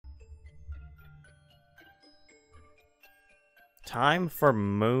Time for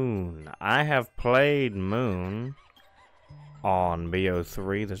Moon. I have played Moon on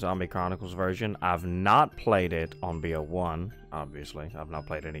BO3, the Zombie Chronicles version. I've not played it on BO1, obviously. I've not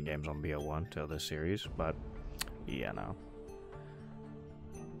played any games on BO1 till this series, but yeah, no.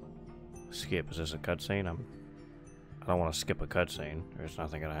 Skip, is this a cutscene? I don't want to skip a cutscene. There's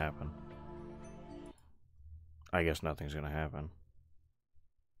nothing gonna happen. I guess nothing's gonna happen.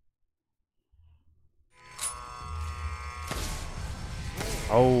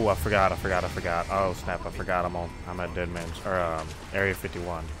 Oh, I forgot. Oh, snap, I forgot I'm at Dead Man's, or, Area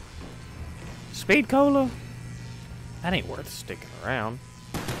 51. Speed Cola? That ain't worth sticking around.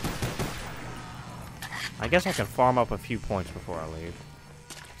 I guess I can farm up a few points before I leave.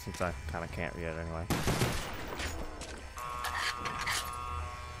 Since I kinda can't yet, anyway.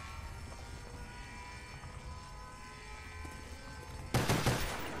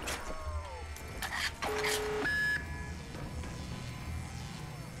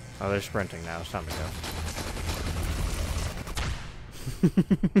 Oh, they're sprinting now. It's time to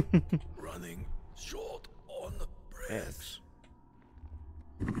go. Running short on breath.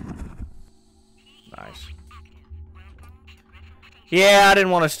 Nice. Yeah, I didn't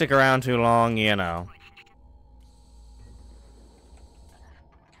want to stick around too long, you know.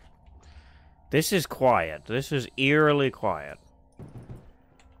 This is quiet. This is eerily quiet.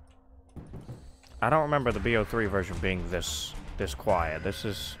 I don't remember the BO3 version being this quiet. This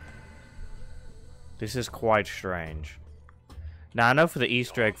is quite strange. Now, I know for the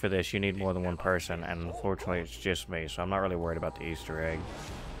Easter egg for this, you need more than one person, and unfortunately, it's just me, so I'm not really worried about the Easter egg.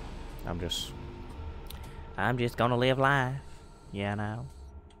 I'm just gonna live life, you know.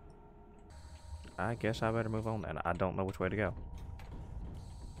 I guess I better move on then. I don't know which way to go.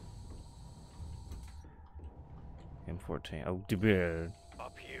 M14. Oh, dude.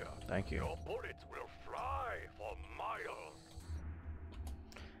 Up here. Thank you. Your bullets will fly for miles.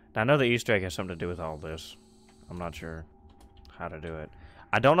 Now, I know the Easter egg has something to do with all this. I'm not sure how to do it.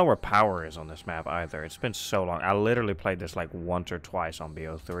 I don't know where power is on this map either. It's been so long. I literally played this like once or twice on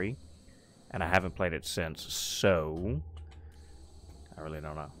BO3. And I haven't played it since. So, I really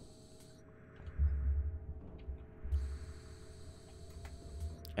don't know.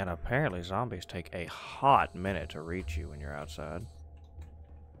 And apparently zombies take a hot minute to reach you when you're outside.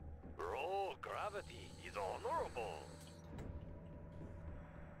 Bro, gravity is honorable.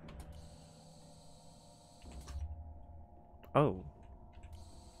 Oh.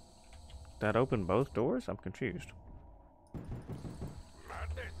 That opened both doors? I'm confused.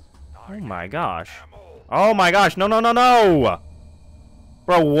 Madness. Oh my gosh. Ammo. Oh my gosh. No, no, no, no!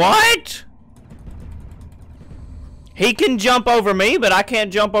 Bro, what? He can jump over me, but I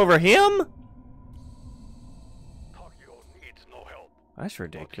can't jump over him? Tokyo needs no help. That's But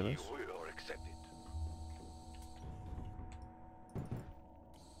ridiculous. he will accept it.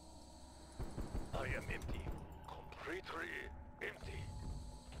 I am empty. Completely empty.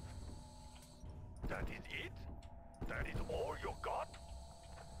 That is it? That is all you got?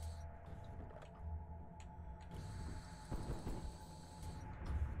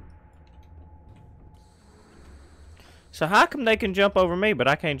 So how come they can jump over me, but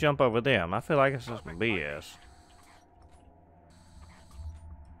I can't jump over them? I feel like it's just BS.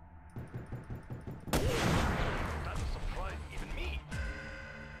 That surprised even me.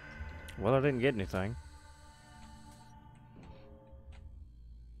 Well, I didn't get anything.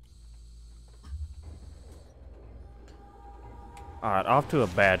 Alright, off to a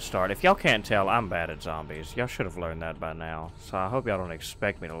bad start. If y'all can't tell, I'm bad at zombies. Y'all should have learned that by now. So I hope y'all don't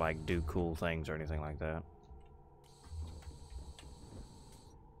expect me to, like, do cool things or anything like that.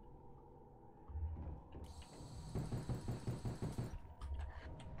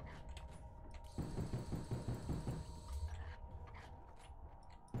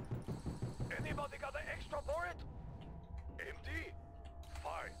 Anybody got an extra for it? Empty?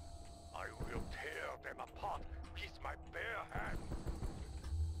 Fine. I will tear them apart. Kiss my bare hand.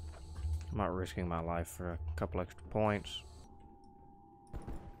 I'm not risking my life for a couple extra points.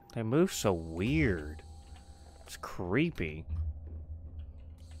 They move so weird. It's creepy.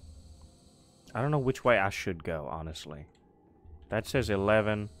 I don't know which way I should go, honestly. That says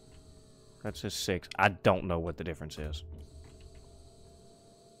 11. That says 6. I don't know what the difference is.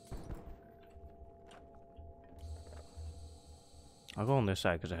 I'll go on this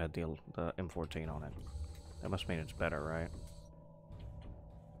side because I had the M14 on it. That must mean it's better, right?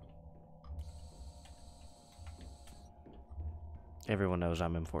 Everyone knows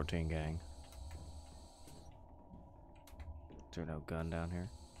I'm M14 gang. Is there no gun down here?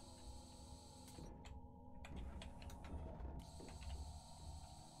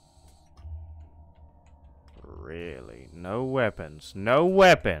 Really? No weapons. No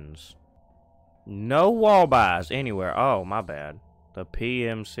weapons. No wall buys anywhere. Oh, my bad. The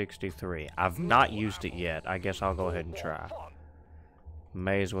PM63. I've not used it yet. I guess I'll go ahead and try.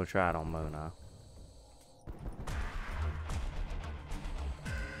 May as well try it on Muna. I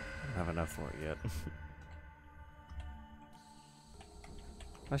don't have enough for it yet.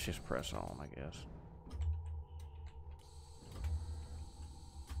 Let's just press on, I guess.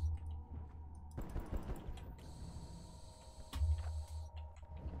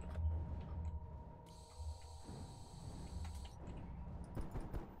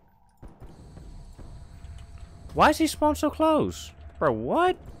 Why is he spawned so close? Bro,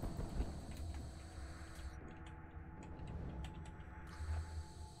 what?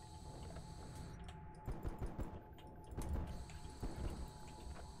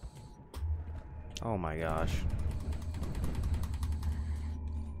 Oh my gosh.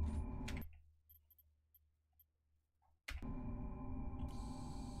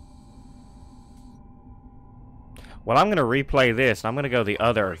 Well, I'm gonna replay this, and I'm gonna go the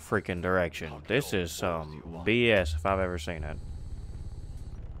other freaking direction. This is some BS if I've ever seen it.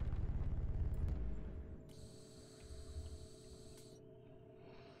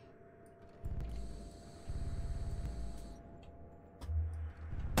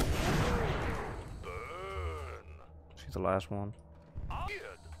 She's the last one.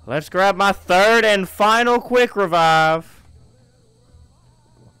 Let's grab my third and final quick revive.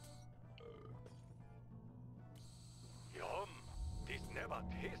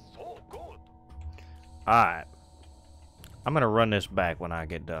 Alright. I'm gonna run this back when I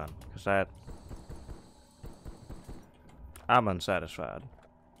get done. Because I'm unsatisfied.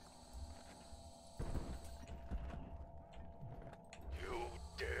 You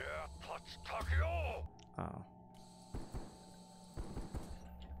dare touch Takeo? Oh.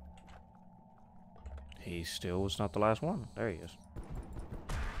 He still was not the last one. There he is.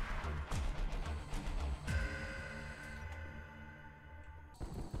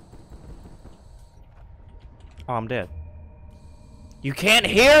 Oh, I'm dead. You can't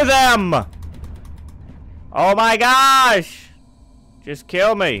hear them! Oh my gosh! Just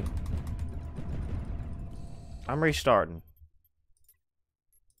kill me. I'm restarting.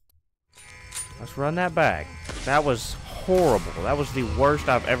 Let's run that back. That was horrible. That was the worst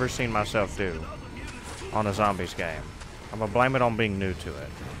I've ever seen myself do on a zombies game. I'm gonna blame it on being new to it.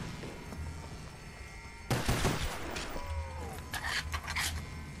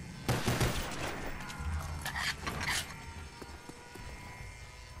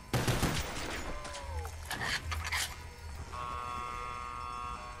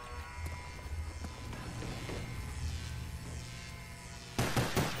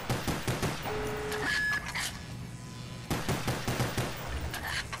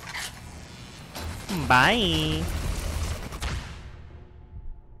 Bye.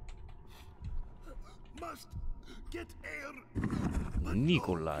 Must get air.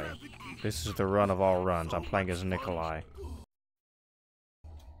 Nikolai. This is the run of all runs. I'm playing as Nikolai.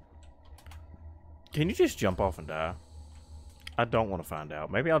 Can you just jump off and die? I don't want to find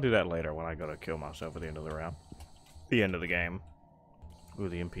out. Maybe I'll do that later when I go to kill myself at the end of the round. The end of the game. Ooh,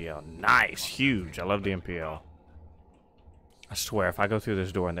 the MPL. Nice. Huge. I love the MPL. I swear, if I go through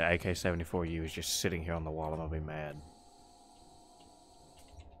this door and the AK-74U is just sitting here on the wall, I'm gonna be mad.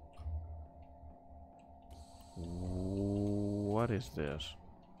 What is this?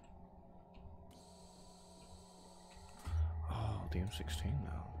 Oh, the M16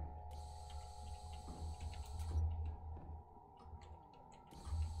 now.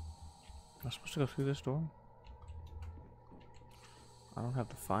 Am I supposed to go through this door? I don't have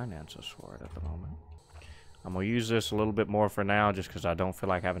the finances for it at the moment. I'm going to use this a little bit more for now just because I don't feel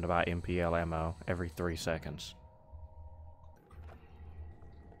like having to buy MPL ammo every 3 seconds.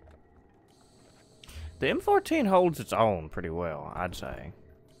 The M14 holds its own pretty well, I'd say.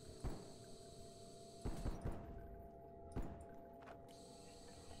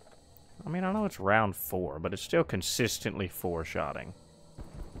 I mean, I know it's round 4, but it's still consistently 4-shotting.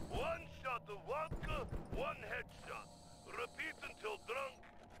 One shot of vodka, one headshot. Repeat until drunk,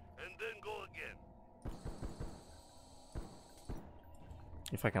 and then go again.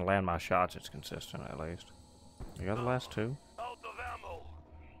 If I can land my shots, it's consistent at least. You got the last 2? Out of ammo.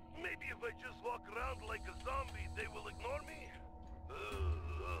 Maybe if I just walk around like a zombie, they will ignore me?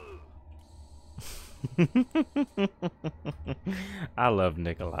 I love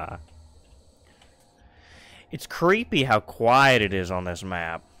Nikolai. It's creepy how quiet it is on this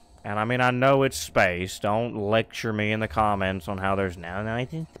map. And I mean, I know it's space. Don't lecture me in the comments on how there's no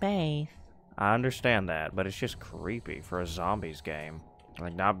noise in space. I understand that, but it's just creepy for a zombies game.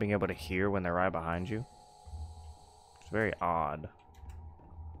 Like, not being able to hear when they're right behind you. very odd.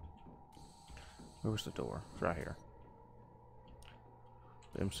 Where was the door? It's right here.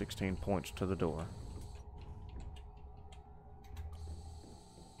 The M16 points to the door.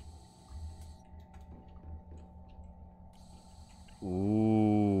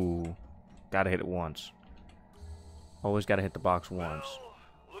 Ooh. Gotta hit it once. Always gotta hit the box once.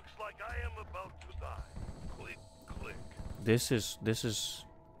 Well, looks like I am about to die. Click, click. This is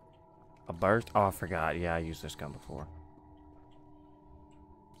a burst. Oh, I forgot. Yeah, I used this gun before.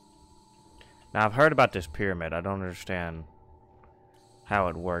 Now, I've heard about this pyramid. I don't understand how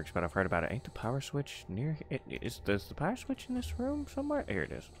it works, but I've heard about it. Ain't the power switch near it? Is the power switch in this room somewhere? Here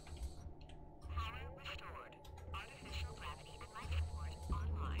it is.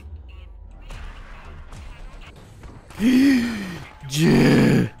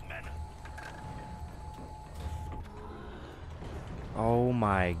 Oh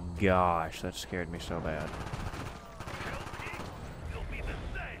my gosh, that scared me so bad.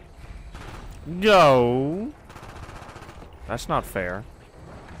 No, that's not fair.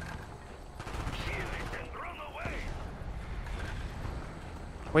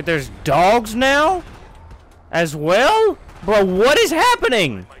 Wait, there's dogs now? As well? Bro, what is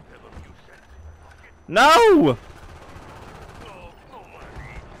happening? No!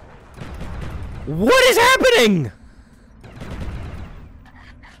 What is happening?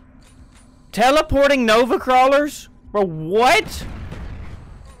 Teleporting Nova crawlers? Bro, what?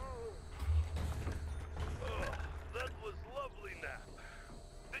 That was lovely nap.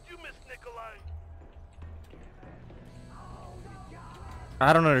 Did you miss Nikolai?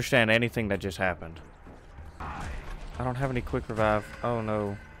 I don't understand anything that just happened. I don't have any quick revive. Oh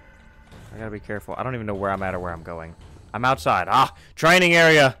no. I gotta be careful. I don't even know where I'm at or where I'm going. I'm outside. Ah! Training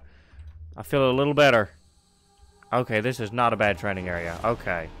area! I feel a little better. Okay, this is not a bad training area.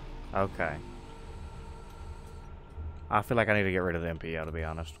 Okay. Okay. I feel like I need to get rid of the MPO, to be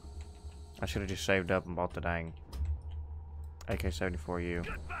honest. I should have just saved up and bought the dang AK-74U.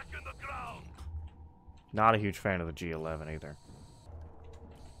 Get back in the ground. Not a huge fan of the G11 either.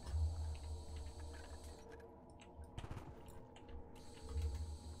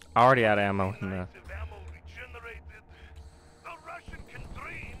 Already out of ammo in the... Ammo regenerated. The Russian can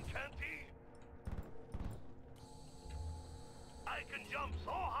dream, can't he? I can jump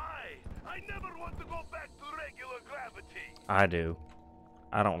so high. I never want to go back to regular gravity. I do.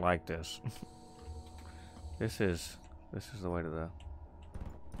 I don't like this. This is the way to the...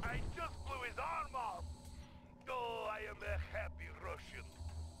 I just blew his arm off. Oh, I am a happy Russian.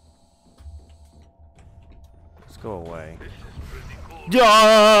 Let's go away. This is pretty cool.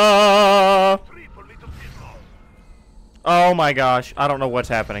 Yeah! Free for me to piss off. Oh my gosh. I don't know what's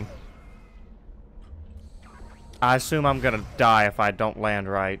happening. I assume I'm gonna die if I don't land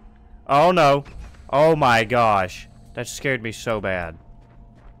right. Oh no. Oh my gosh. That scared me so bad.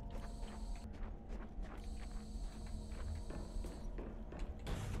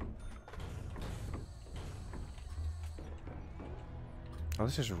 Oh,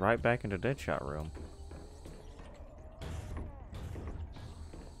 this is right back into Deadshot room.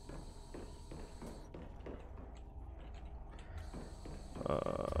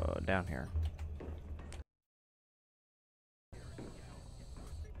 Down here.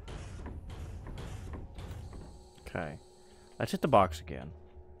 Okay. Let's hit the box again.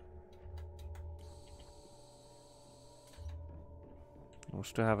 We'll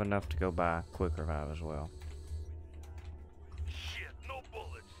still have enough to go buy quick revive as well. Shit, no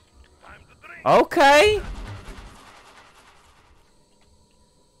bullets. Time to drink. Okay.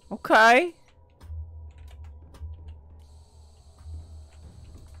 Okay.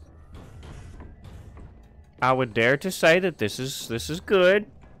 I would dare to say that this is good.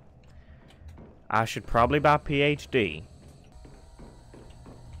 I should probably buy PhD.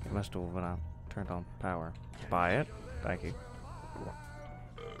 It must have when I turned on power. Buy it. Thank you.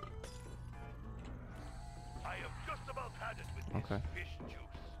 I have just about had it with this Okay. fish juice.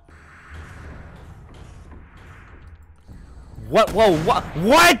 What? Whoa! What?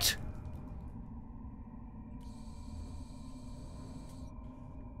 What?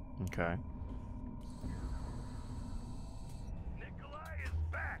 Okay. Nikolai is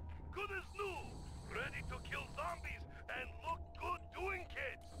back, good as new, ready to kill zombies and look good doing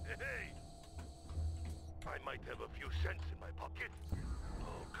kids. Hey, I might have a few cents in my pocket.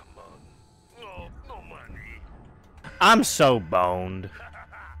 Oh, come on. No, no money. I'm so boned.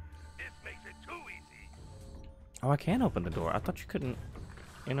 This makes it too easy. Oh, I can open the door. I thought you couldn't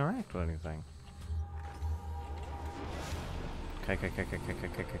interact with anything.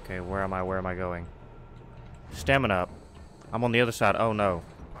 Okay. Where am I? Where am I going? Stamina up. I'm on the other side. Oh no.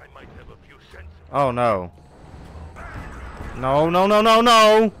 I might have a few cents. Oh no. No, no, no, no,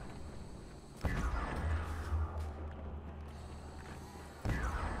 no!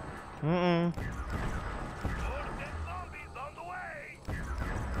 Mm-mm.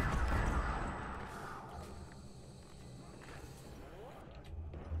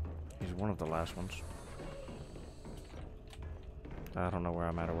 He's one of the last ones. I don't know where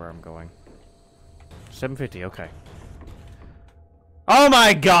I'm at or where I'm going. 750, okay. Oh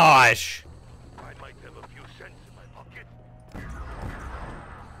my gosh! I might have a few cents in my pocket.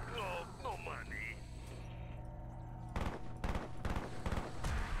 No money.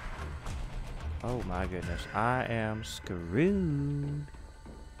 Oh my goodness, I am screwed.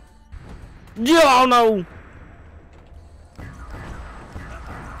 Oh no! This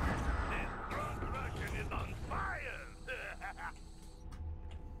drunk Russian is on fire.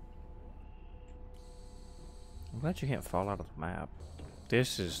 I'm glad you can't fall out of the map.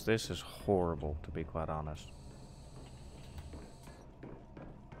 This is horrible, to be quite honest.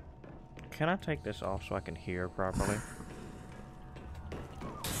 Can I take this off so I can hear properly?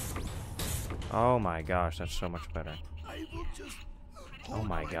 Oh my gosh, that's so much better. Oh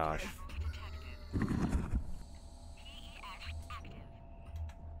my gosh.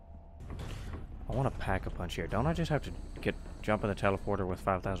 I want to pack a punch here. Don't I just have to jump in the teleporter with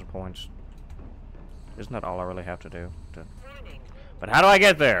 5,000 points? Isn't that all I really have to do? But how do I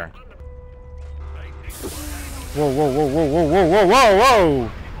get there? Whoa, whoa, whoa, whoa, whoa, whoa, whoa, whoa,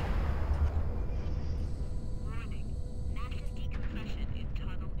 whoa! Warning. Massive decompression in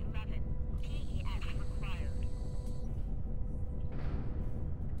Tunnel 11. PEX required.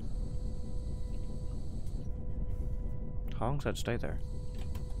 How long does that stay there?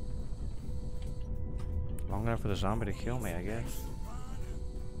 Long enough for the zombie to kill me, I guess.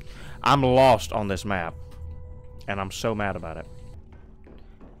 I'm lost on this map. And I'm so mad about it.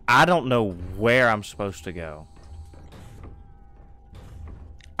 I don't know where I'm supposed to go.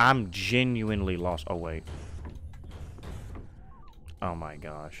 I'm genuinely lost. Oh, wait. Oh my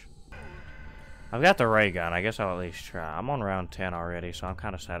gosh. I've got the ray gun. I guess I'll at least try. I'm on round 10 already, so I'm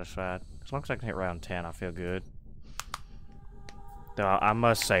kind of satisfied. As long as I can hit round 10, I feel good. Though I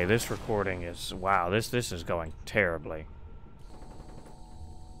must say, this recording is... Wow, this is going terribly.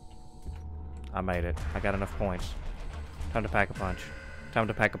 I made it. I got enough points. Time to pack a punch. Time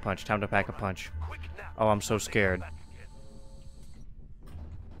to pack a punch. Time to pack a punch. Oh, I'm so scared.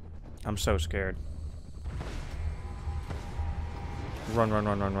 I'm so scared. Run, run,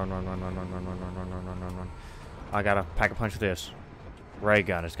 run, run, run, run, run, run, run, run, run, run, run, run, run, run, run. I gotta pack a punch with this. Ray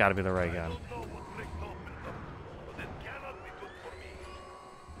gun. It's gotta be the ray gun.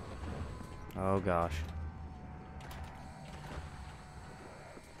 Oh gosh.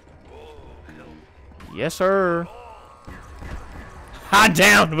 Yes, sir. I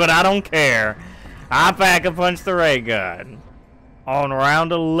downed, but I don't care. I pack a punch the ray gun. On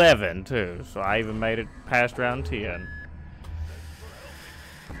round 11, too. So I even made it past round 10.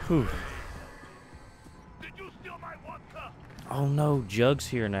 Whew. Did you steal my vodka? Oh no, Jug's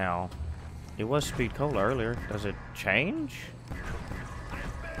here now. It was Speed Cola earlier. Does it change? I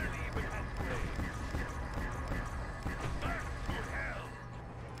barely even had Back to hell.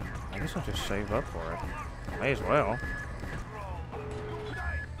 I guess I'll just save up for it. May as well.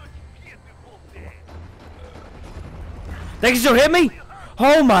 They can still hit me?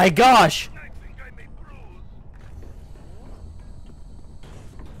 Oh my gosh!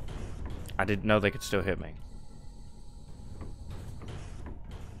 I didn't know they could still hit me.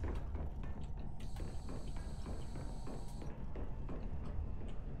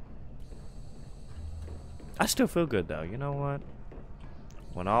 I still feel good though, you know what?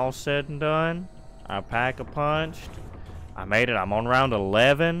 When all's said and done, I pack a punched. I made it, I'm on round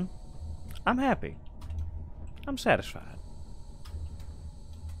 11. I'm happy. I'm satisfied.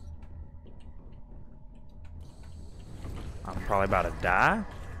 I'm probably about to die,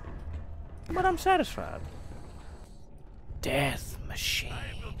 but I'm satisfied. Death machine.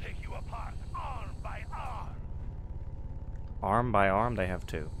 I will take you apart, arm by arm. Arm by arm, they have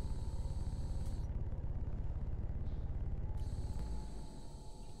two.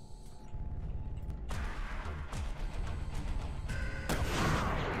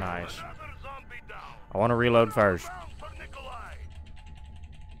 Nice. Another zombie down. I want to reload first. Round for Nikolai.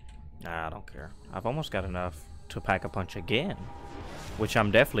 Nah, I don't care. I've almost got enough to pack a punch again, which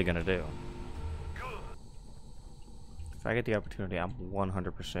I'm definitely gonna do. Good. If I get the opportunity, I'm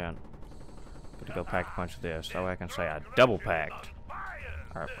 100% gonna go pack a punch of this. That way I can say I double packed.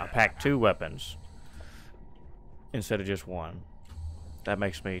 Or I packed 2 weapons instead of just 1. That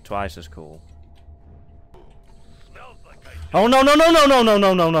makes me twice as cool. Smells like Oh no no no no no no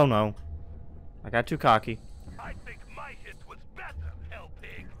no no no no! I got too cocky. I think my hit was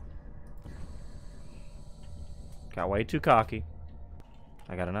Got way too cocky.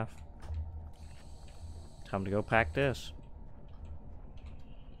 I got enough. Time to go pack this.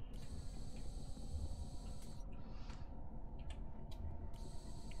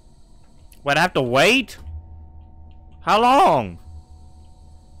 Wait, I have to wait? How long?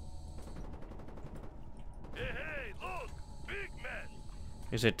 Hey, hey, look! Big man!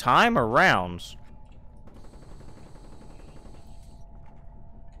 Is it time or rounds?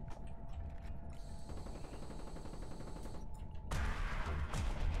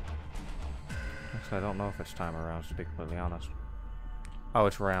 Actually, I don't know if it's time or rounds, to be completely honest. Oh,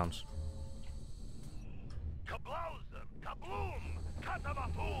 it's rounds. Kablauser! Kabloom!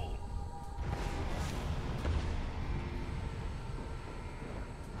 Katamafool!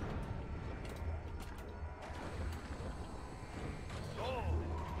 So,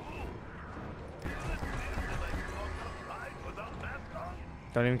 is it real that I can walk outside without mask on?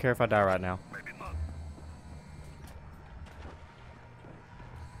 Don't even care if I die right now. Maybe not.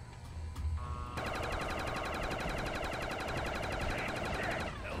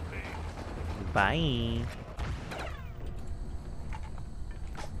 Bye.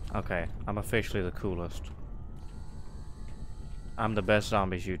 Okay, I'm officially the coolest. I'm the best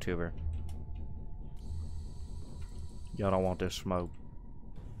zombies YouTuber. Y'all don't want this smoke.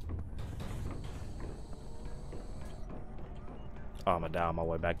 Oh, I'm gonna die on my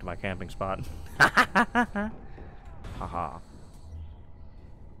way back to my camping spot. Haha.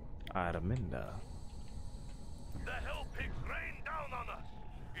 Adaminda. The hell pigs rain down on us.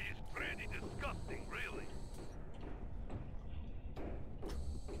 It is pretty disgusting, really.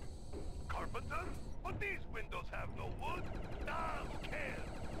 Carpenter? But these windows have no wood. Ah, who cares?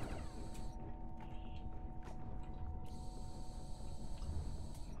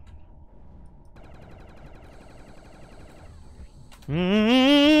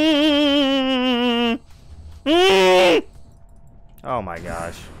 Oh my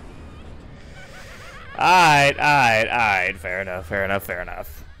gosh. Alright. Fair enough.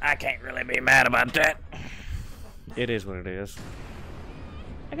 I can't really be mad about that. It is what it is.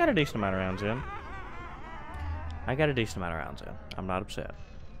 I got a decent amount of rounds in. I'm not upset.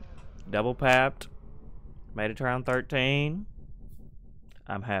 Double papped. Made it to round 13.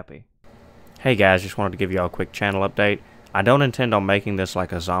 I'm happy. Hey guys, just wanted to give you all a quick channel update. I don't intend on making this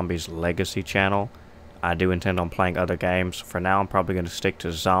like a Zombies Legacy channel. I do intend on playing other games. For now, I'm probably going to stick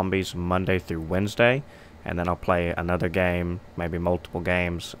to Zombies Monday through Wednesday. And then I'll play another game, maybe multiple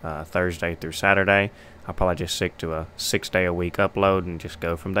games, Thursday through Saturday. I'll probably just stick to a 6-day-a-week upload and just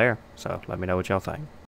go from there. So let me know what y'all think.